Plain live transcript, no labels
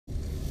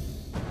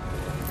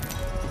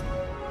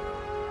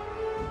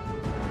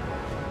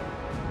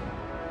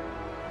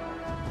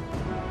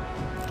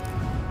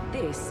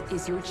This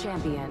is your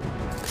champion.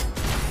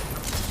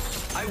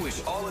 I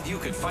wish all of you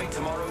could fight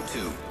tomorrow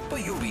too,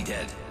 but you'll be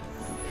dead.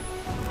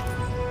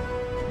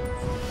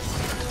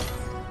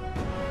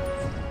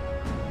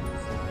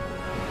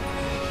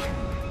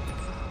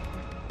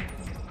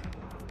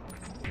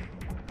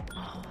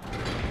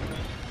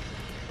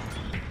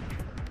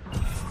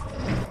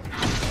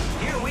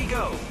 Here we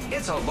go.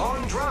 It's a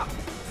long drop.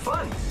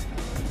 Fun.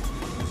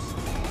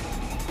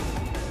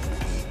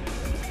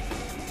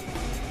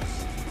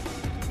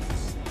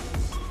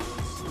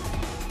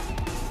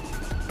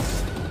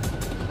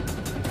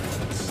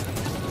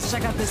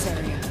 Check out this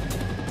area.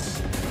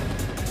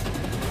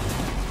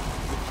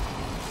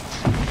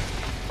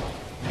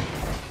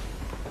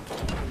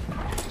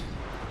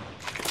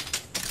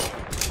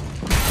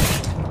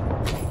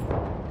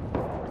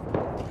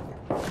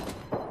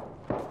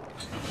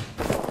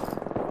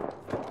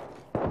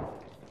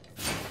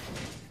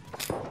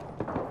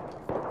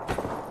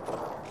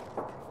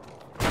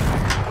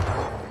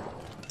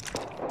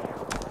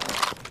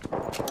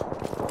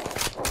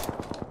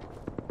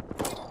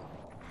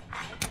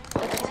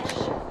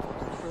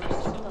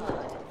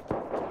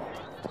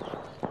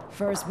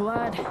 First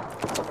blood.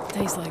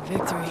 Tastes like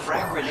victory.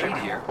 Frag grenade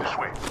here. This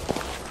way.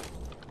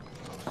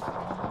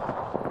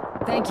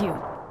 Thank you.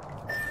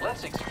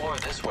 Let's explore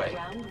this way.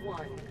 Round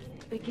 1.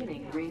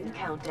 Beginning ring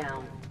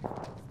countdown.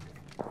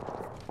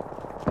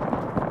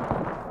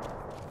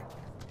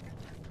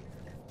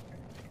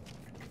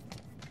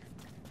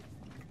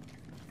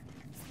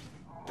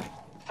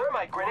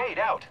 Thermite grenade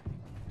out.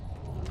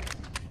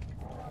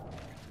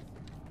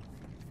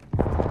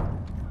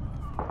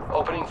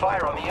 Opening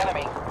fire on the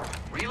enemy.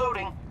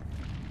 Reloading.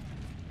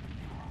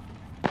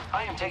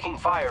 I am taking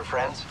fire,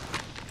 friends.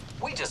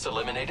 We just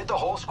eliminated the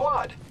whole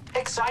squad.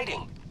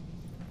 Exciting.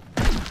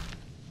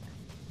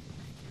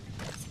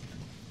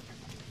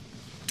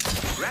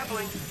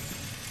 Grappling.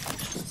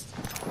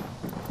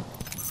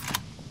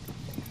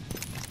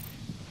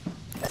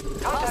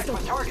 Contact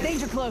with target.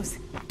 Danger close.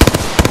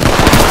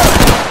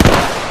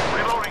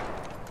 Reloading.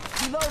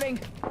 Reloading.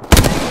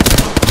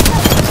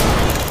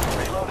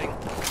 Reloading.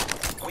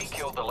 We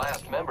killed the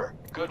last member.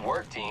 Good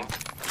work, team.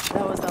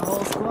 That was the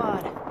whole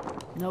squad.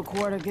 No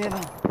quarter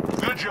given.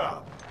 Good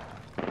job.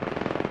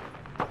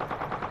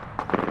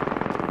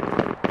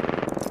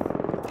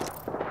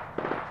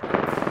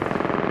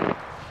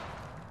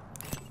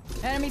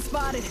 Enemy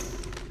spotted.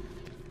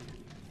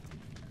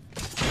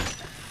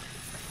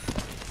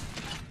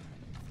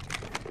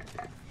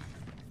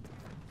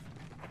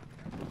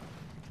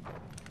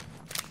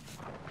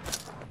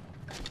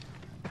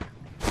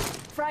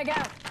 Frag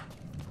out.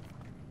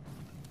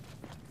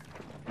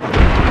 The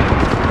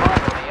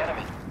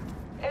enemy.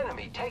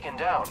 Enemy taken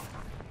down.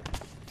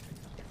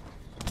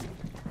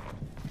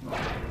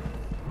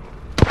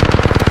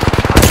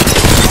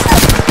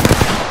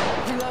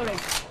 Reloading.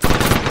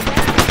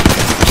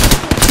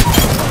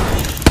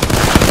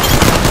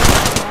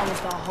 That was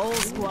the whole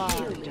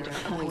squad.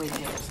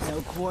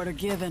 No quarter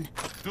given.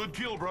 Good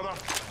kill, brother.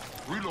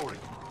 Reloading.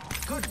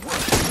 Good work.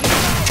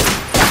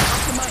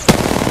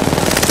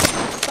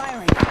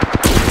 Firing.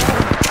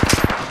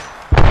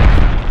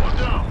 One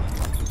down.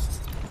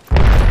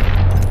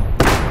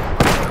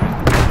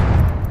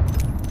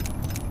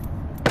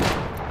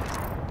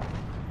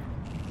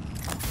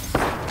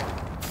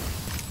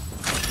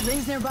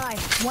 Rings nearby.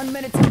 1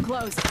 minute till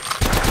close.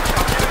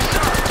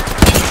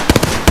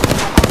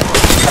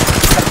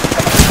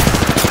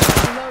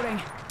 Reloading.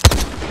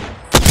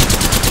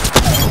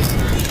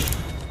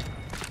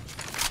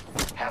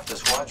 Half the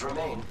squads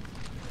remain.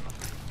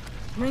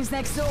 Rings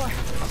next door.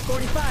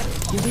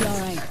 45. You'll be all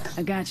right.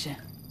 I gotcha.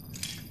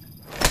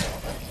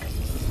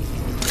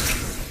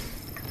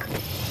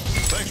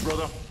 Thanks,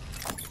 brother.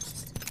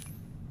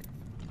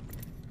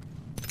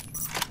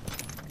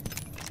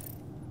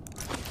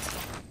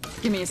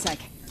 Give me a sec.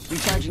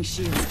 Recharging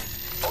shield.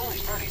 Only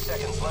 30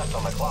 seconds left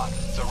on the clock.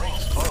 The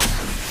ring's close.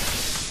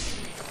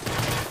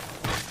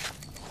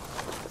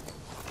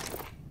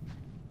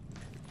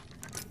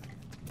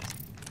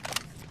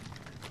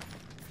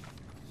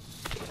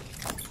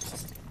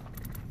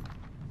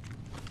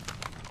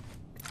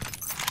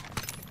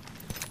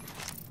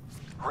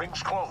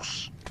 Ring's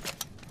close.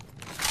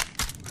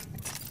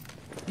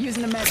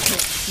 Using a med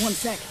kit. 1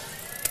 sec.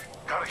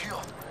 Gotta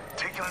heal.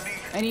 Taking a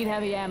knee. I need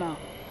heavy ammo.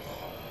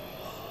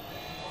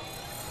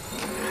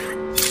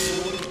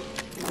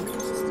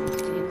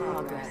 In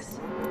progress.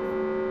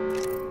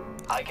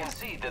 I can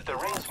see that the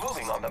ring's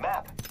moving on the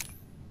map.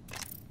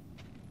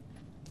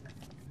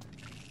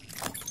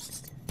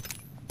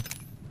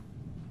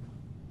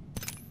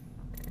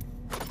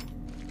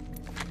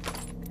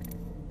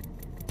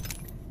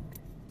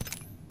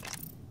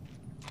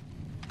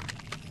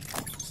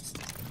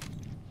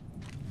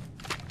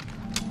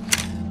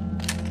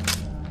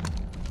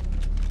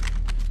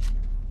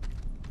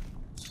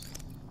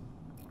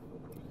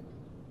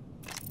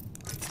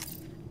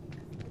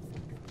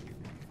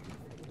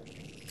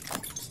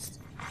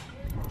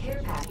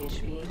 Care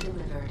package being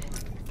delivered.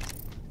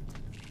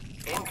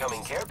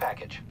 Incoming care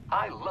package.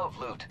 I love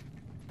loot.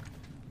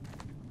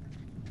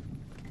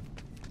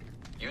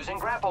 Using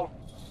grapple.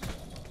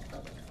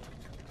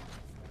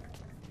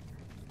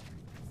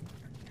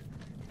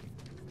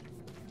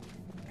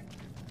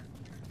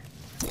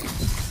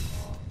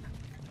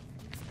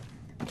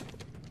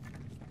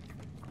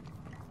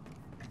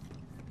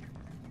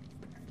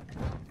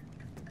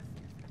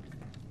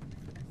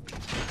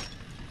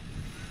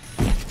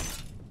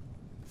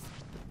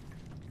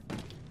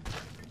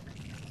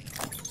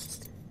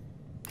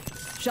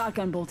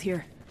 Shotgun bolt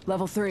here.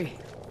 Level 3.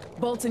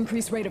 Bolts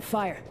increase rate of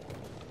fire.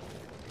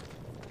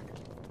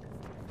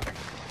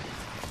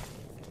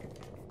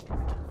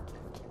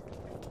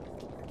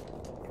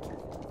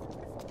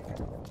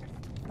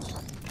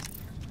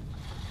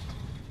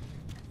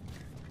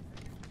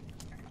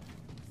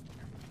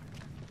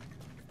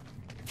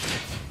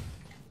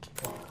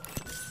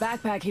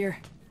 Backpack here.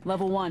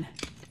 Level 1.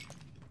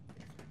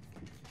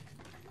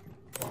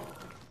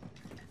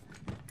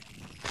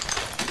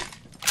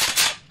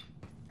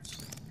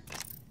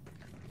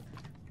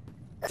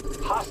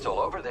 Hostile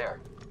over there.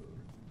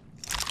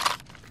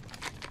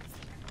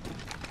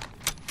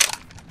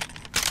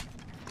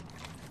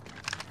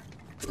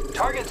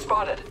 Target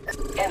spotted.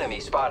 Enemy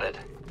spotted.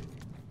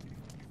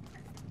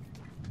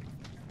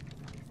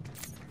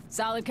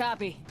 Solid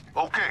copy.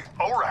 Okay,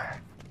 all right.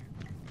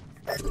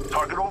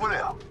 Target over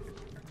there.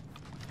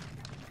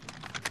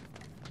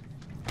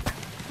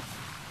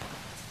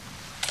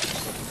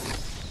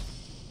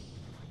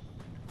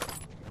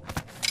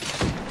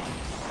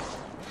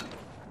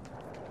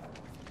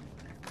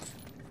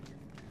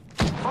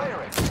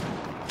 Firing.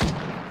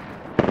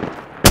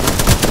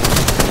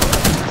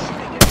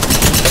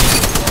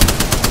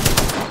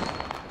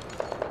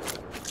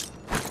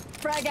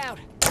 Frag out.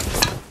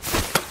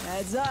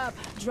 Heads up.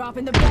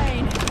 Dropping the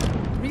brain.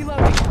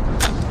 Reloading.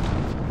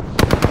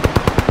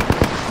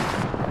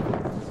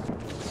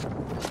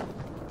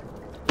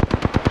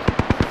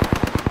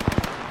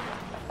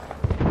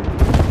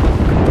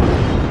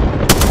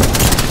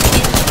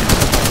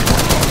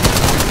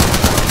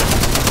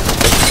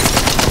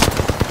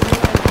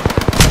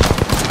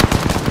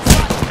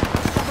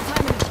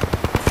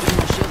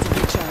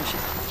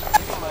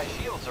 Giving my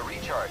shields a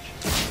recharge.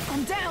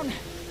 I'm down.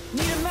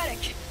 Need a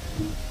medic.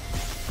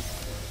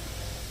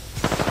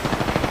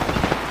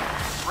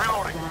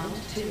 Reloading.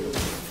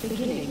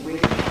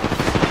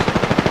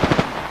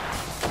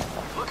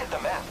 Look at the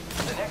map.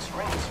 The next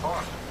ring is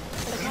far.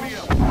 Enemy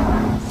up.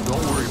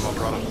 Don't worry, my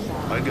brother.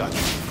 I got you.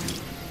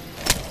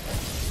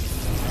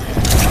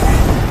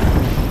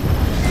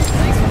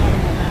 Thanks for having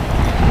me.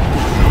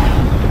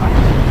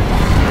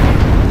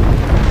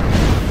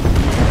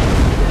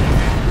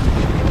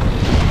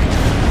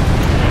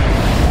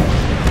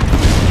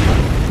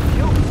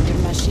 Give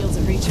my shields a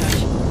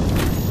recharge.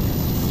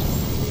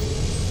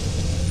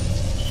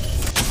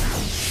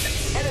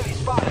 Enemy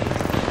spotted.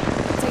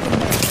 Taking a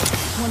medic.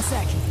 1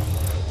 sec.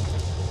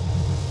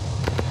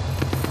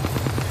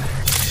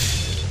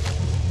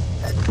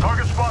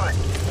 Target spotted.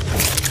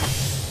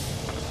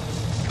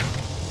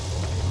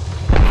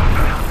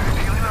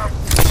 Healing up.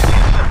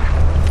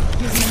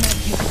 Using a med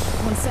kit.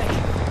 1 sec.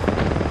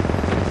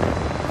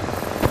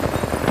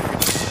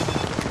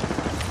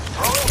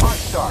 Throwing hot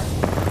star.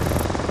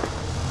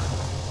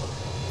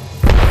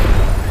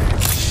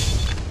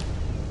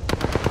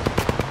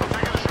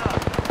 Taking a shot.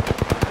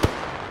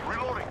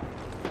 Reloading.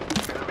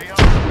 Enemy up.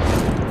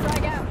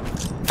 Frag out.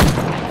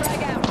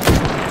 Frag out.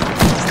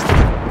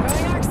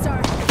 Throwing arc star.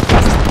 Arc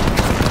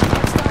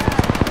star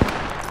out.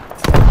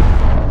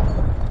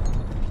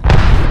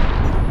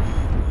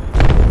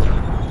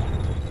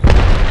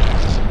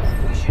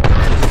 We should do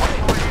this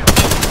way.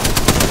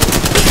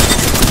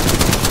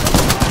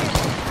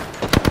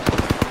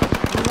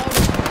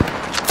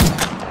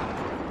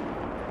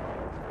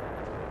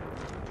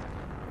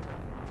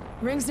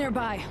 Rings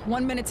nearby.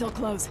 1 minute till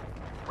close.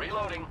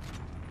 Reloading.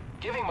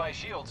 Giving my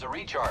shields a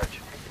recharge.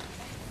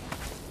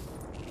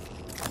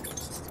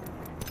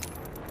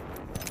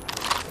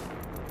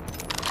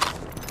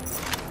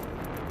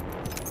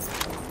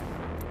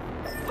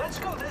 Let's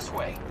go this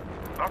way.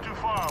 Not too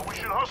far. We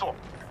should hustle.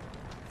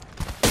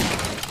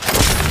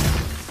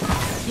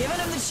 Giving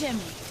him the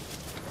chimney.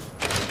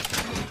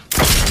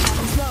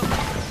 Smoke.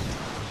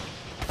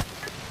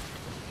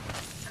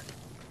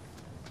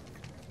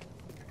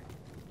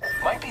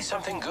 Might be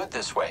something good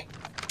this way.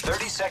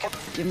 30 seconds.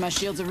 Give my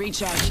shields a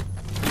recharge.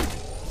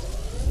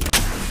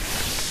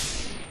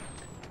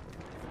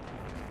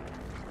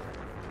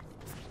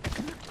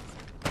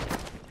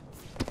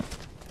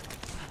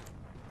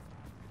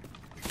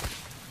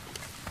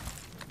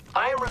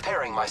 I am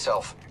repairing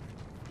myself.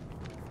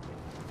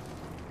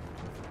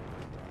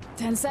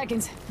 10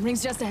 seconds.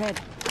 Rings just ahead.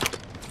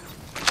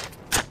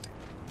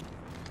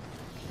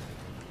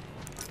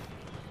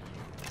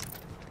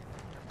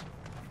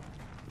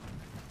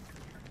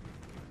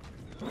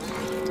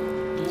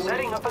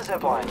 Setting up a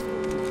zipline.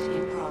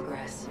 In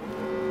progress.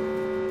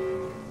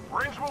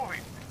 Rings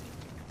moving.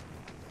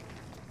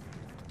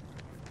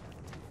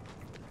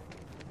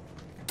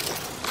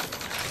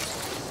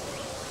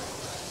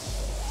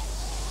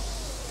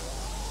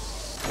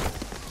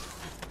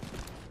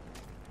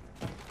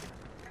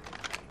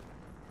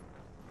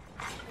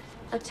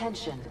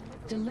 Attention,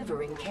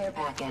 delivering care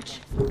package.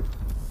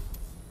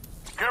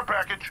 Care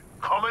package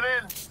coming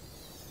in.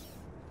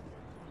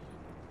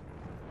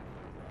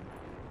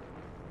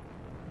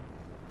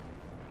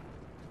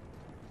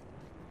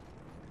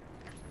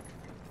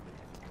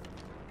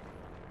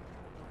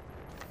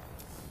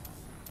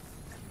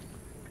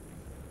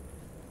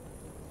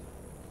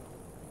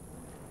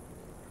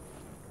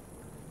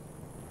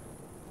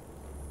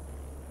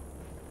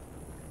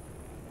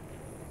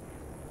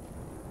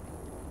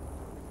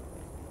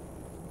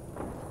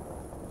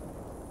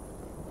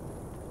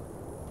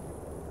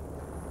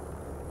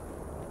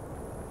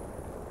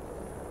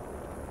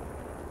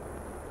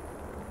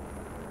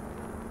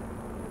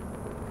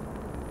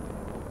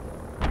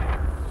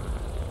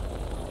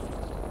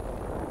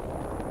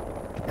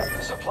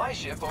 Supply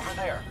ship over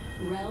there.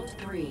 Round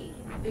 3,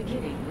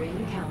 beginning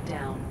ring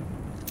countdown.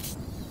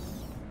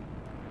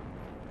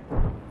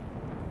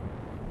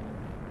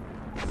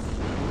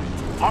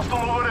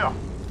 Hostile over there.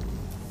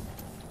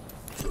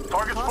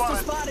 Target Hostile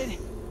spotted. spotted.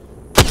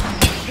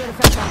 Good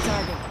effect on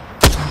target.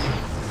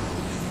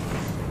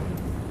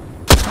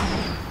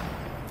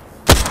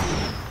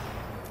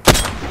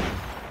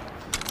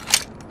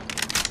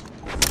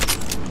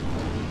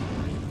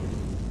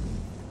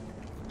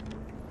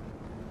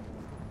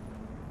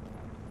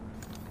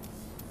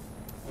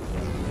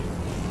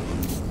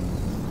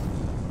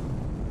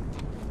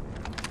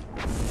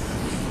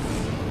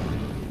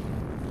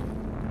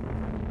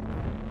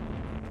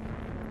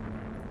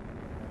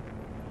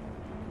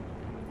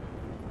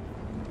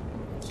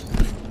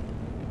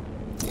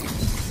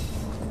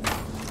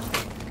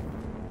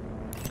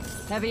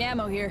 Heavy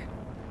ammo here.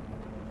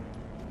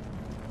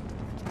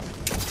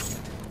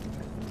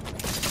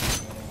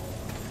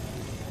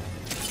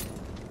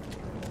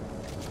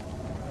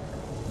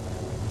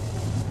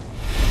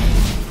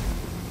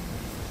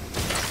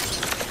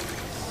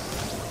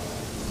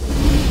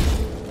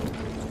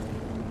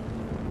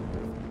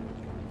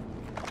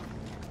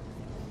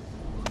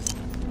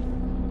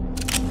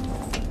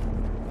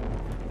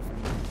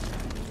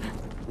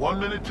 One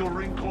minute till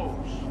ring close.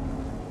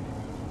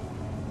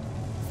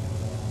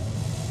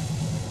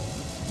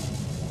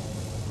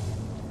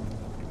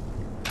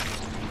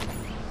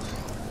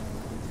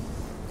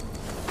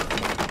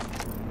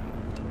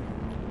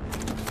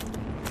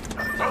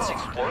 Let's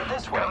explore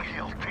this way. Gotta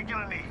heal. Taking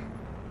a knee.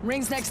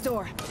 Ring's next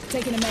door.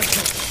 Taking a med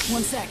kit.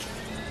 1 sec.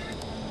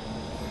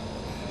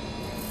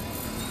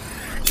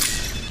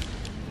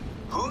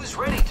 Who's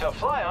ready to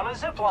fly on a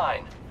zip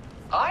line?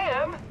 I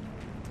am.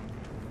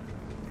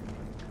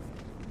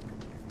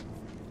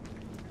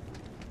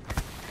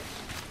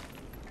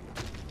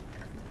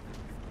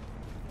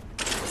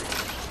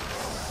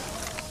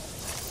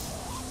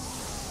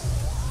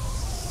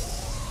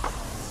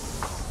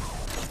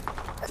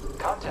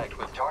 Contact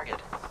with target.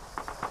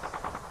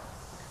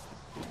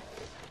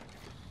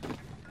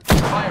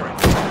 Firing.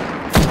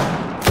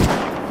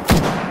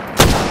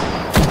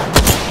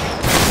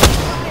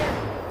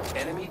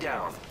 Enemy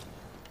down.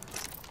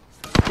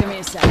 Give me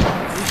a sec.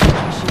 Reset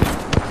my shield.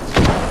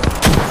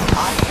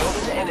 I killed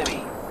an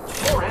enemy.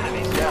 More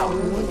enemies down.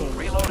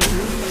 Reloading.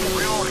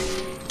 Reloading.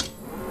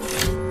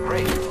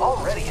 Great.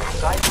 Already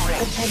inside the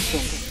ring.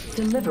 Attention,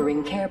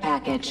 delivering care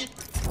package.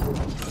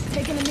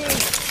 Taking a knee.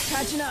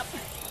 Patching up.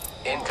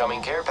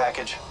 Incoming care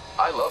package.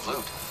 I love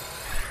loot.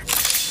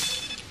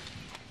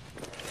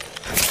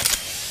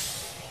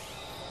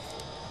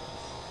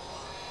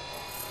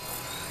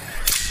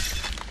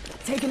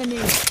 Taking a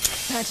knee.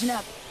 Patching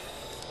up.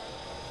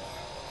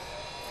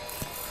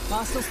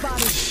 Hostile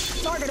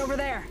spotted. Target over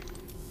there.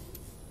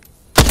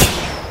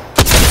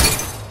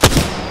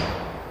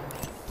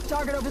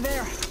 Target over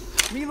there.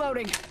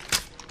 Reloading.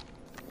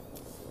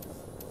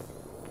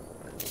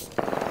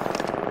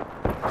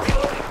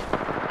 Reloading.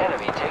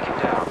 Enemy taken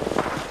down.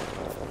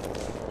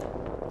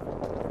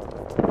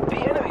 The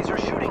enemies are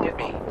shooting at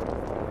me.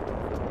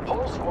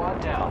 Whole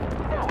squad down.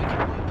 Now we can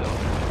loot them.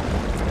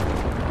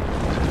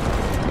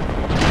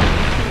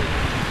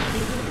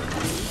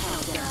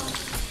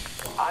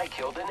 I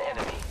killed an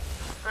enemy.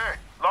 Hey,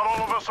 not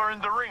all of us are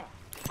in the ring.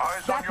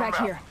 Eyes on your Backpack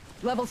map. here.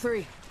 Level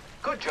 3.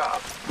 Good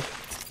job.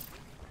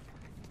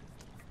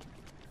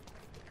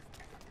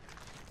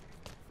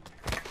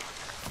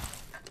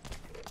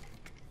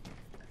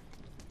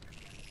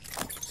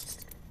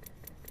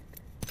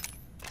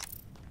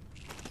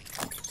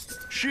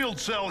 Shield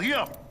cell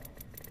here.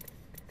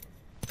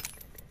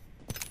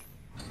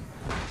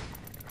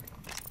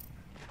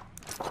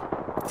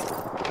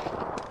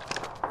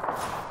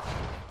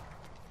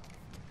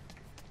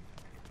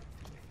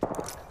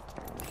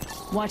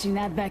 Watching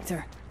that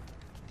vector.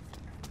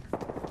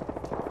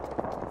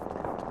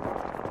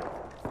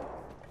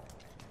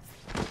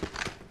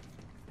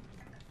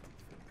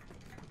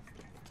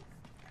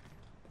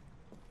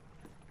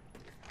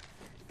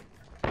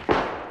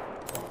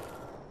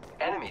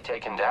 Enemy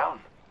taken down.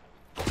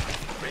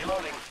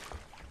 Reloading.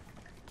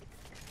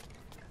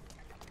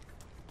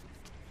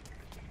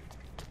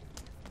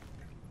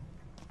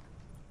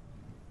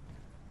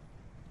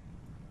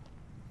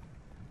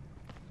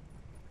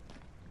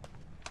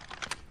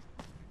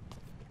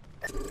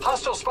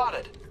 Hostile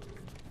spotted.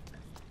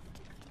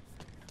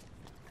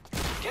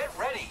 Get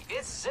ready,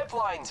 it's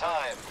zipline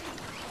time.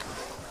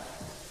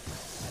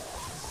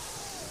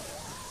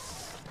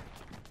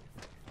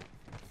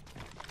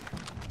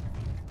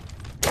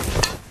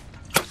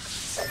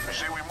 I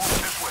say we move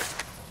this way.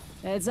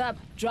 Heads up,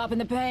 dropping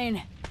the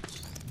pain.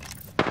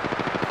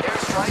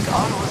 Airstrike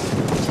en route.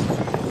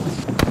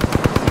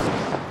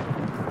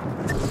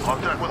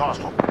 Contact with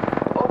hostile.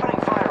 Opening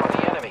fire on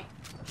the enemy.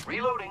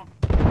 Reloading.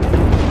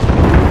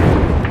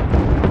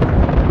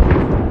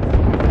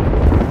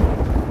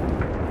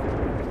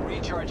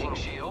 Recharging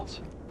shields.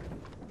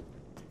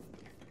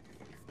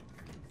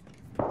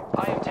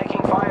 I am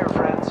taking fire,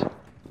 friends.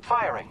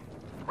 Firing.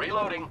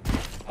 Reloading.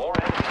 More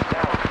enemies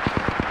down.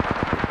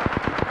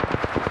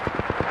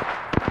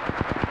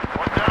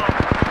 One down.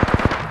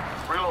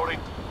 Reloading.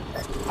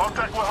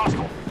 Contact with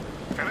hostile.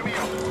 Enemy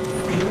up.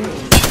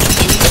 Reloading.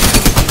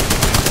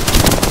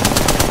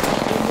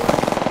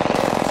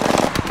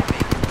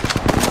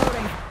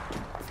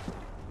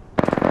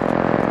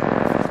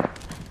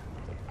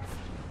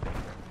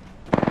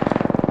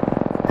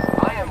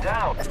 I am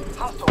down.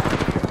 Hostile right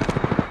here.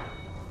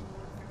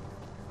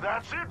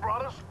 That's it,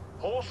 brothers.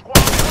 Whole squad.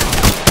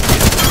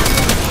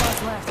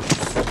 What's left?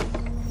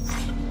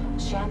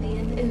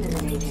 Champion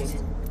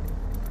eliminated.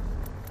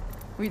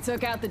 We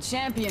took out the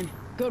champion.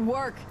 Good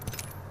work.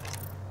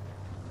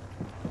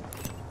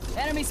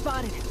 Enemy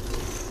spotted.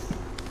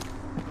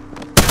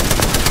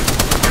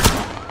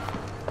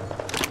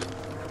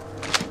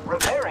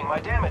 Repairing my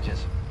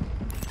damages.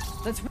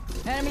 Let's.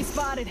 Enemy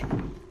spotted.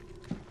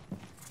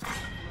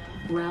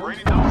 Round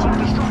Raining down some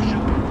destruction.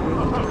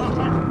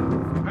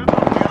 Heads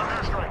up, get an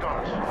airstrike on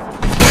us.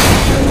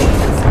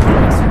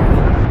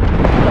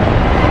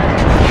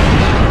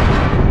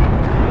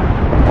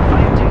 I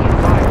am taking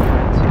fire,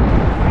 friends.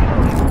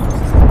 Reloading.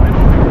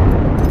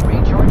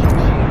 Recharging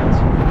shields.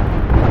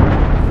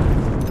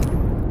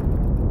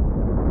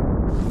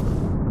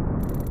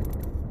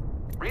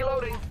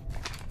 Reloading.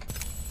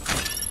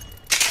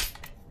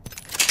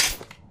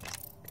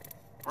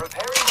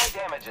 Repairing my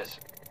damages.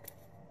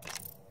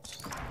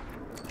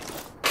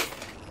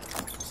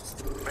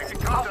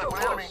 Making Hostile contact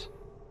with enemy. close.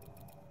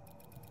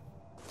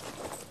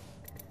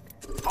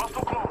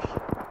 Hostile close.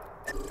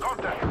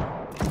 Contact.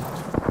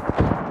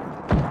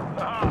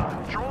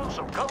 Ah, throwing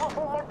some cover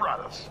for my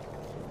brothers.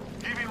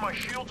 Giving my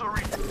shields a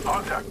read.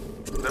 Contact.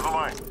 Never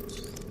mind.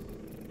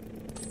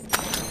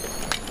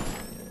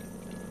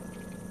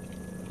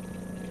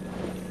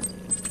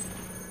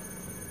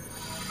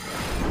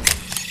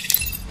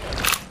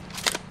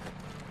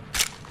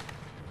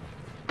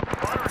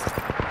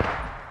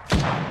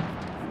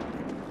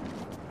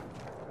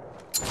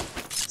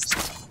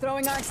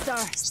 Throwing Arc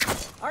Star.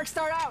 Arc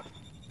Star out.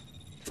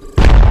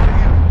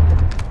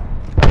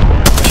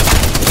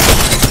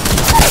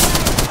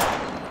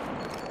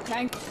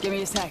 Tank, give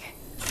me a sec.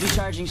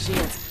 Recharging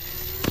shields.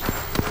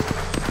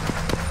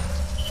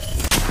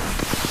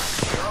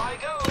 Here I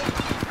go.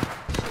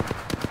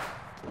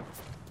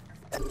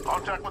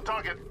 Contact with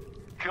target.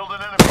 Killed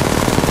an enemy.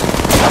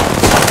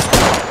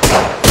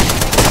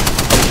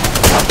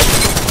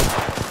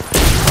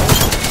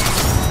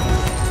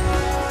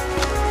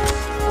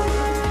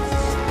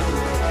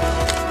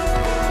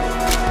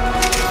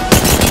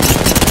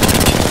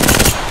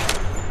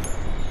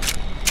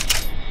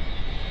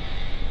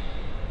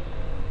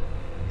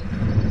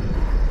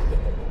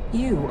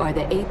 You are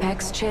the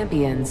Apex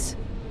Champions.